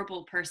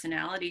horrible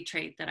personality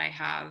trait that I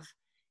have.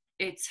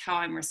 It's how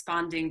I'm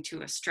responding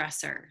to a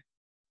stressor.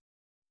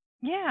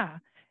 Yeah.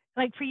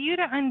 Like for you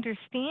to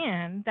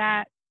understand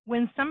that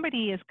when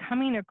somebody is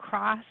coming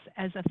across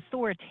as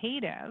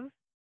authoritative,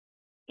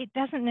 it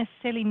doesn't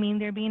necessarily mean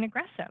they're being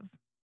aggressive.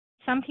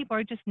 Some people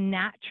are just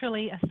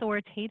naturally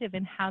authoritative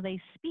in how they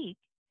speak.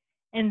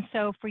 And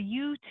so for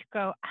you to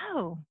go,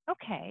 oh,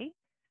 okay.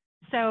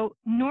 So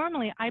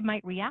normally I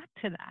might react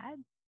to that,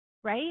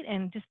 right?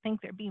 And just think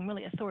they're being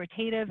really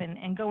authoritative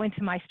and go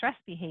into my stress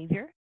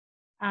behavior,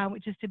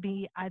 which is to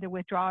be either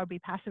withdraw or be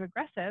passive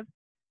aggressive.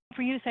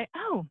 For you to say,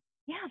 oh,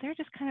 yeah, they're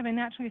just kind of a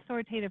naturally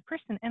authoritative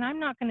person, and I'm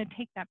not going to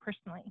take that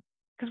personally,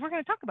 because we're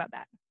going to talk about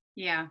that.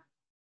 Yeah.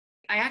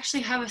 I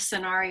actually have a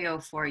scenario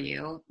for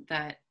you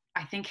that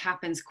I think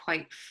happens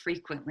quite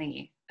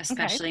frequently,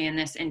 especially in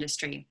this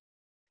industry.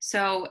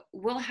 So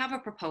we'll have a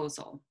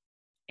proposal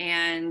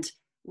and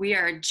we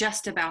are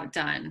just about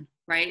done,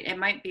 right? It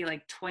might be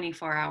like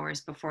 24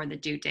 hours before the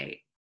due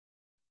date.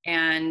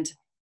 And,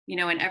 you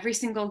know, in every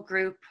single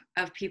group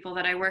of people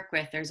that I work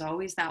with, there's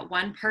always that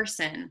one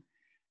person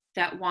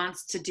that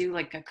wants to do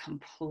like a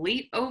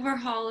complete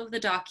overhaul of the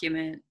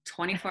document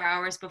 24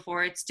 hours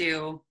before it's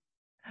due,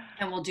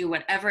 and will do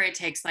whatever it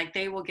takes. Like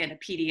they will get a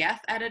PDF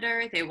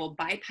editor, they will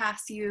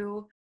bypass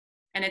you.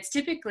 And it's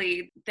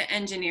typically the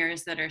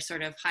engineers that are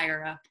sort of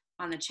higher up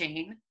on the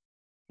chain.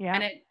 Yeah.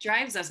 And it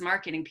drives us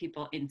marketing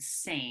people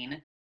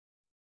insane.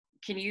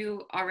 Can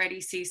you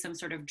already see some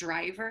sort of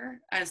driver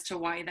as to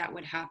why that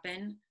would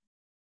happen?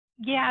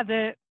 Yeah,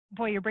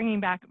 boy, you're bringing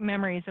back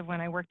memories of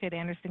when I worked at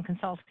Anderson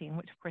Consulting,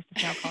 which of course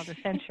is now called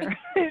Accenture.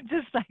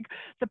 Just like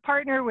the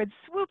partner would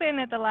swoop in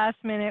at the last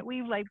minute.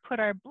 We've like put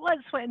our blood,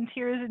 sweat, and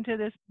tears into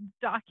this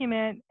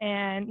document,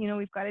 and you know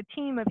we've got a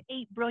team of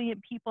 8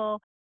 brilliant people,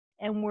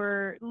 and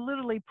we're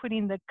literally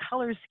putting the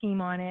color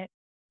scheme on it,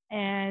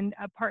 and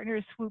a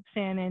partner swoops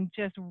in and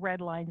just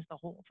redlines the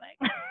whole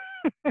thing.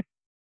 Exactly.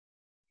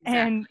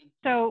 And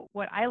so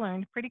what I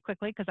learned pretty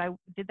quickly, because I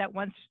did that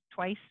once,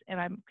 twice, and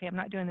I'm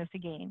not doing this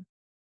again.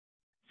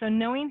 So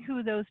knowing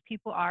who those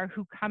people are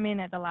who come in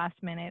at the last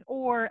minute,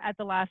 or at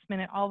the last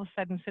minute all of a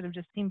sudden sort of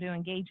just seem to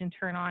engage and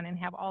turn on and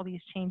have all these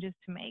changes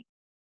to make,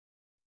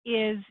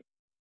 is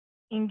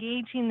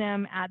engaging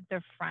them at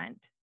the front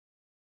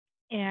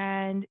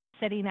and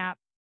setting up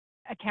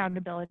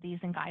accountabilities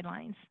and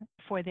guidelines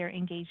for their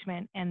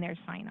engagement and their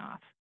sign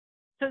off.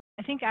 So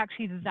I think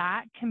actually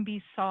that can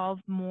be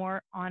solved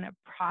more on a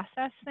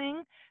process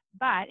thing,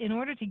 but in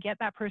order to get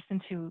that person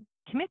to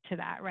commit to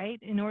that, right?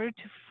 In order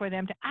for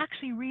them to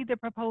actually read the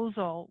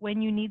proposal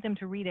when you need them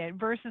to read it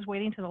versus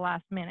waiting to the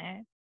last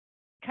minute,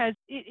 because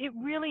it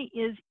really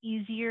is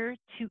easier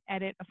to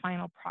edit a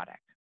final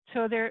product.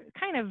 So they're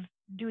kind of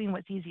doing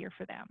what's easier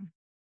for them.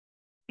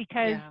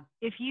 Because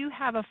if you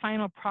have a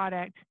final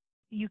product,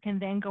 you can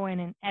then go in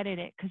and edit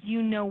it because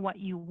you know what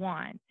you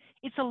want.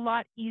 It's a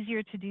lot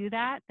easier to do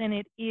that than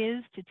it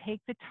is to take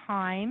the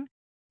time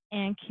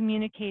and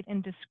communicate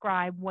and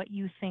describe what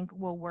you think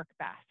will work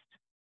best.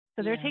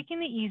 So they're taking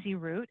the easy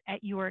route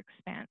at your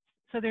expense.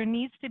 So there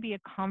needs to be a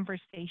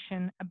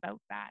conversation about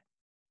that.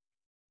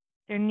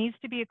 There needs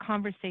to be a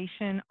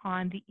conversation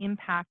on the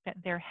impact that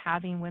they're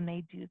having when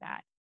they do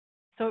that.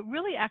 So it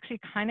really actually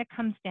kind of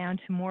comes down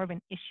to more of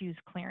an issues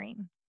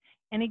clearing.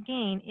 And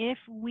again, if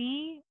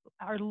we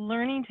are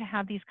learning to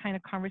have these kind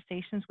of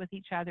conversations with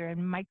each other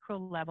in micro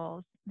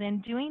levels,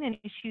 then doing an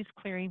issues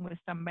clearing with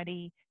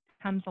somebody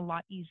becomes a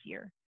lot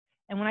easier.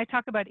 And when I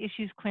talk about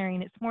issues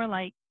clearing, it's more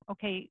like,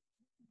 okay,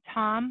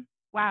 Tom,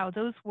 wow,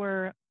 those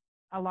were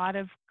a lot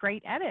of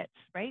great edits,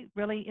 right?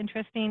 Really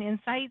interesting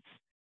insights,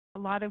 a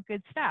lot of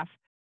good stuff.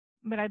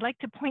 But I'd like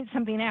to point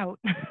something out.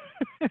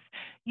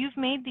 You've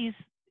made these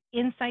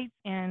insights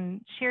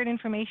and shared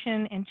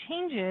information and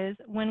changes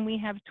when we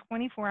have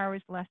 24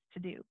 hours left to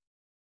do.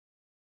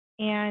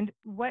 And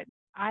what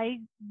I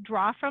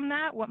draw from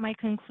that, what my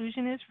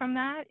conclusion is from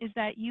that, is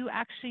that you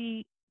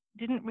actually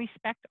didn't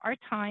respect our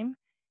time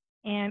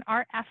and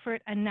our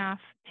effort enough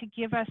to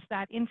give us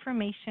that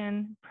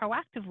information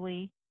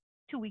proactively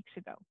 2 weeks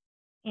ago.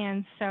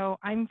 And so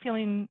I'm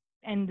feeling,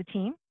 and the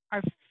team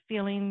are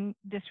feeling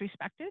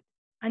disrespected,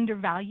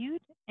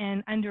 undervalued,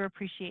 and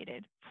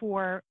underappreciated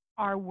for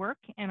our work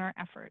and our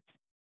efforts.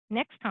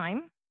 Next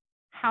time,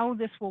 how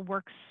this will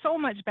work so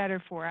much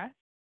better for us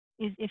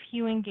is if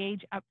you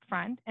engage up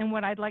front. And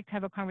what I'd like to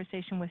have a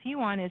conversation with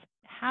you on is,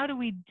 how do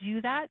we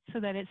do that so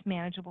that it's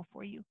manageable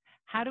for you?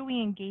 How do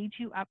we engage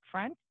you up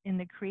front in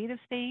the creative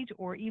stage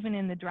or even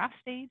in the draft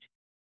stage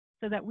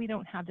so that we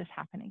don't have this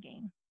happen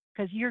again?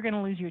 Because you're going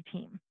to lose your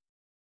team.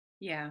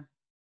 Yeah.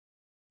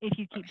 If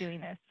you keep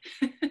doing this.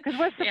 Because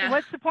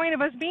what's the point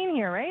of us being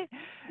here, right?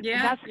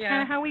 Yeah. That's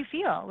kind of how we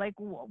feel. Like,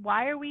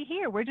 why are we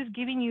here? We're just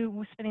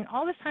we're spending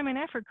all this time and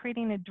effort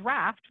creating a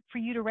draft for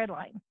you to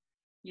redline.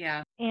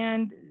 Yeah.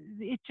 And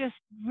it just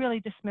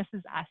really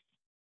dismisses us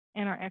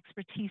and our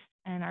expertise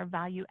and our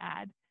value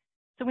add.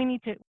 So we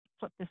need to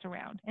flip this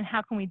around. And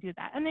how can we do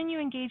that? And then you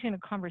engage in a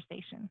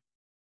conversation.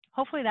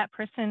 Hopefully that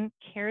person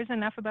cares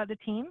enough about the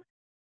team,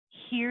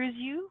 hears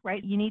you,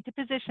 right? You need to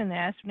position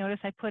this. Notice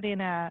I put in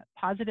a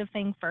positive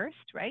thing first,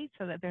 right?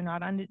 So that they're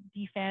not on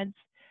defense,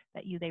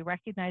 that they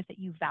recognize that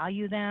you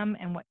value them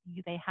and what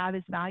they have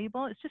is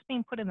valuable. It's just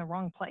being put in the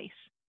wrong place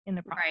in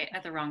the process. Right,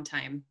 at the wrong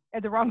time.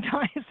 At the wrong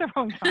time. It's the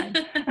wrong time.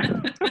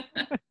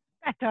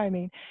 Bad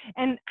timing.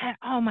 And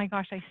oh my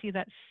gosh, I see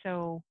that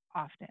so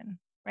often,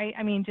 right?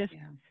 I mean, just Yeah.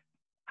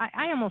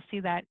 I almost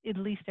see that at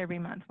least every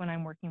month when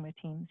I'm working with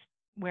teams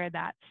where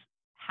that's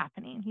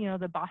happening. You know,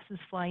 the boss is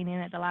flying in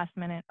at the last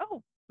minute.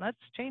 Oh, let's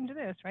change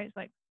this, right? It's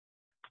like,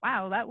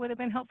 wow, that would have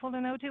been helpful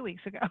to know 2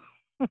 weeks ago.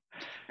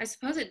 I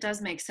suppose it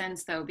does make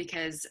sense though,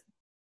 because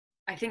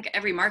I think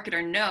every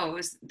marketer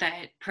knows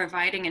that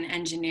providing an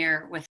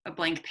engineer with a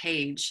blank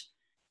page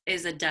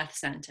is a death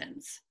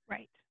sentence.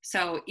 Right.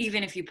 So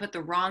even if you put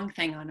the wrong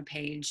thing on a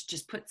page,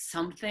 just put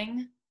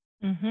something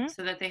Mm-hmm.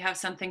 so that they have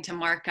something to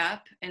mark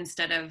up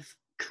instead of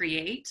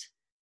create.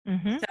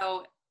 Mm-hmm.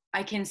 So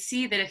I can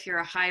see that if you're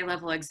a high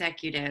level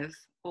executive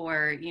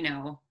or,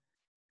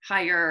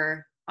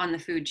 higher on the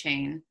food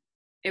chain,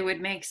 it would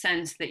make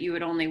sense that you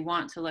would only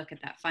want to look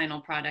at that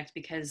final product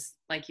because,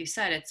 like you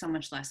said, it's so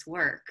much less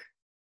work.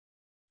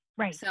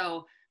 Right.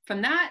 So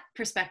from that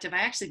perspective, I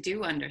actually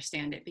do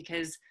understand it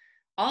because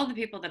all the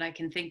people that I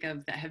can think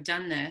of that have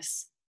done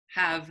this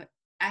have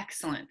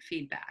excellent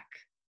feedback.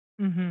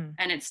 Mm-hmm.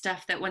 And it's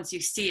stuff that once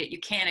you see it, you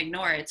can't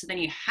ignore it. So then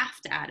you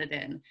have to add it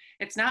in.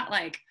 It's not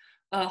like,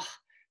 oh,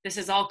 this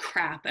is all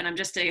crap and I'm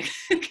just going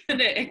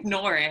to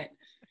ignore it.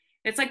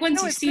 It's like once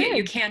No, you it's see it,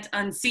 you good. can't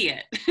unsee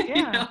it.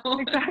 Yeah,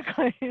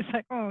 exactly. It's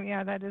like, oh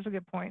yeah, that is a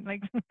good point.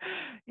 Like,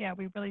 yeah,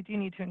 we really do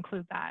need to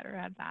include that or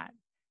add that.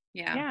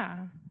 Yeah. Yeah,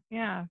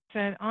 yeah. It's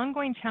an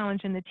ongoing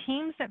challenge, and the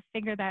teams that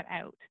figure that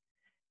out,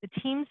 the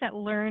teams that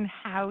learn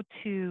how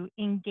to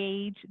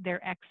engage their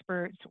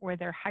experts or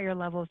their higher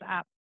levels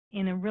up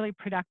in a really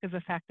productive,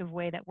 effective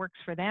way that works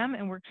for them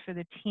and works for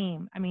the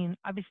team. I mean,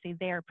 obviously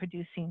they are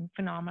producing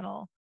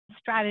phenomenal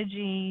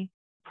strategy,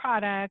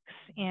 products,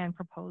 and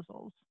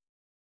proposals.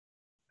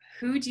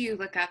 Who do you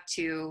look up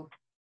to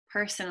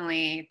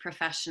personally,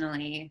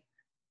 professionally,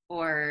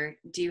 or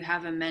do you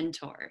have a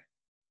mentor?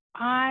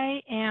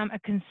 I am a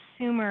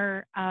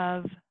consumer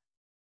of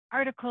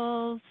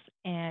articles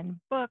and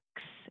books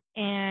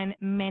and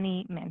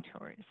many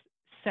mentors.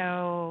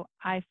 So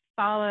I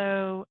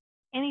follow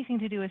anything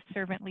to do with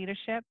servant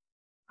leadership.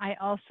 I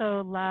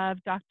also love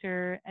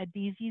Dr.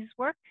 Adizi's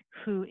work,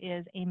 who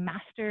is a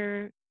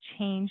master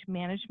change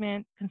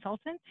management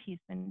consultant. He's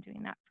been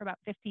doing that for about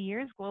 50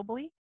 years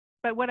globally.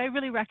 But what I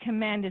really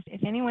recommend is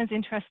if anyone's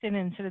interested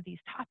in sort of these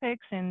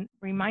topics and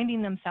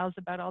reminding themselves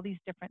about all these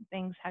different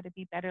things, how to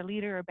be a better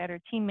leader or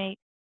better teammate,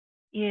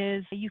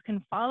 is you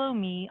can follow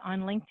me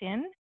on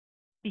LinkedIn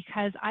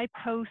because I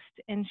post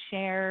and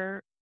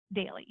share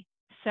daily.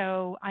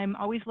 So I'm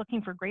always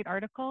looking for great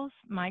articles.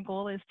 My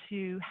goal is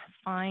to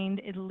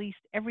find at least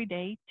every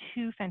day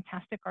 2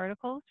 fantastic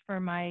articles for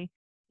my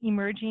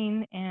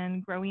emerging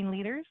and growing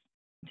leaders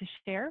to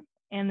share.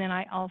 And then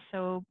I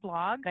also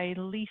blog. I at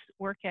least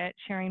work at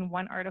sharing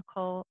 1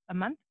 article a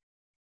month.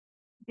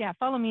 Yeah,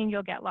 follow me and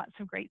you'll get lots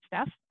of great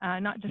stuff,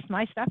 not just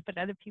my stuff, but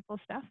other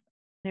people's stuff.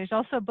 There's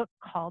also a book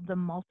called The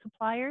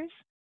Multipliers,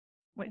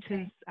 which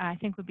is, I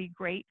think, would be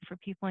great for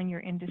people in your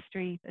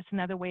industry. It's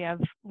another way of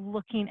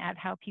looking at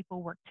how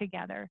people work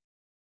together.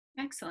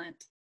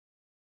 Excellent.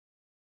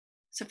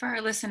 So for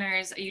our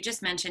listeners, you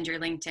just mentioned your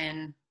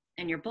LinkedIn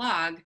and your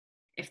blog.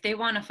 If they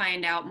want to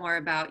find out more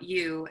about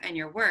you and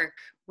your work,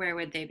 where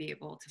would they be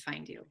able to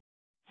find you?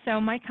 So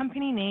my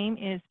company name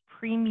is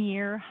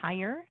Premier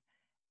Hire.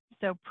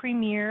 So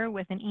Premier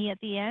with an E at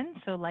the end,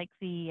 so like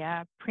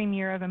the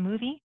premiere of a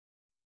movie,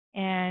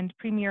 and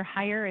Premier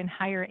Hire and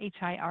Hire,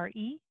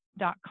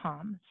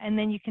 HIRE.com. And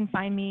then you can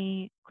find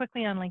me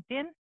quickly on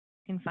LinkedIn.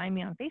 You can find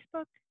me on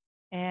Facebook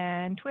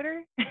and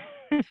Twitter.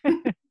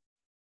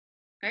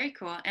 Very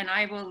cool. And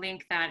I will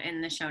link that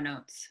in the show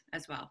notes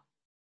as well.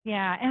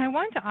 Yeah, and I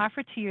wanted to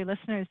offer to your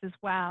listeners as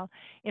well,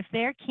 if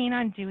they're keen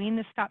on doing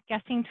the stop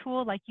guessing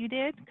tool like you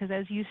did, because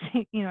as you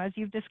see, as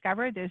you've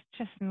discovered, there's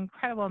just an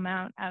incredible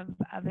amount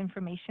of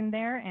information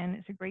there, and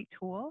it's a great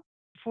tool.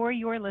 For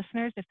your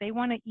listeners, if they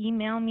want to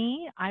email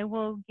me, I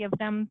will give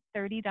them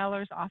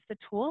 $30 off the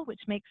tool, which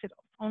makes it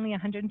only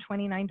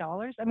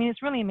 $129. I mean,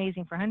 it's really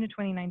amazing. For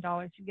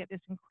 $129, you get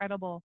this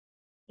incredible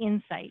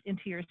insight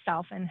into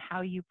yourself and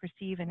how you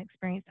perceive and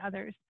experience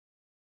others.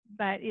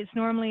 But it's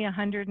normally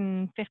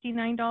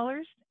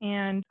 $159,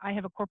 and I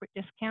have a corporate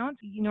discount.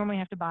 You normally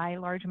have to buy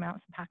large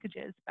amounts of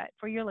packages, but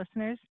for your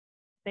listeners,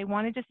 if they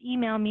want to just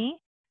email me,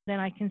 then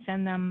I can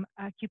send them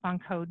a coupon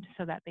code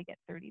so that they get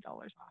 $30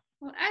 off.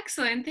 Well,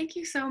 excellent. Thank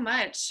you so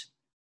much.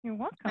 You're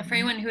welcome. For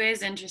anyone who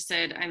is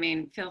interested,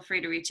 feel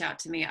free to reach out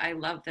to me. I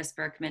love this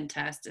Birkman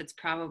test. It's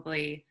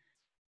probably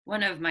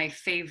one of my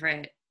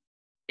favorite,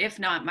 if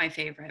not my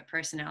favorite,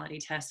 personality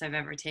tests I've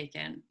ever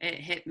taken. It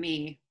hit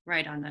me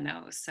right on the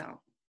nose. So.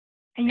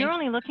 And you're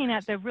only looking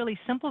at the really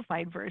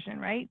simplified version,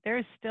 right?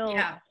 There's still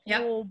a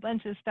whole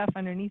bunch of stuff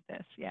underneath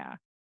this. Yeah.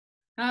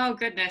 Oh,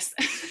 goodness.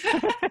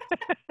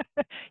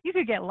 You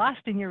could get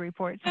lost in your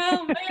reports.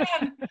 Oh,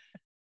 man.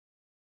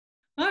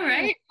 All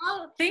right.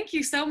 Well, thank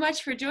you so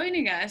much for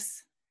joining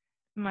us.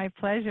 My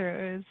pleasure.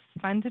 It was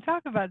fun to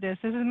talk about this.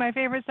 This is my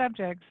favorite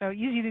subject, so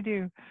easy to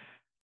do.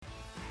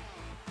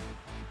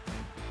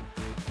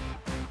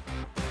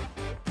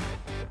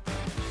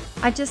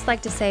 I'd just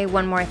like to say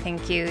one more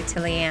thank you to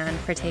Leanne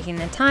for taking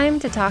the time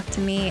to talk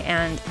to me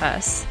and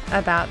us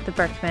about the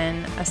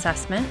Birkman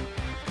assessment.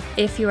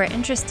 If you are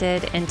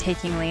interested in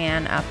taking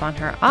Leanne up on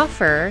her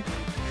offer,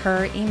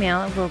 her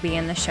email will be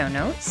in the show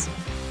notes.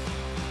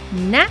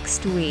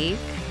 Next week,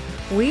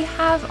 we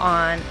have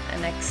on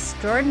an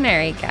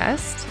extraordinary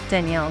guest,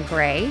 Danielle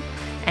Gray,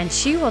 and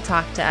she will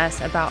talk to us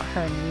about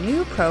her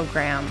new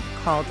program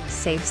called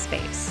Safe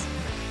Space.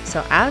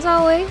 So as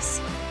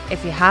always,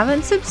 if you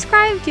haven't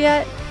subscribed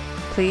yet,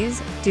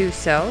 please do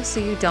so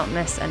you don't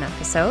miss an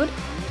episode.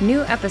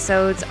 New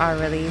episodes are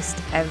released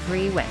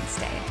every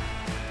Wednesday.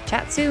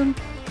 Chat soon.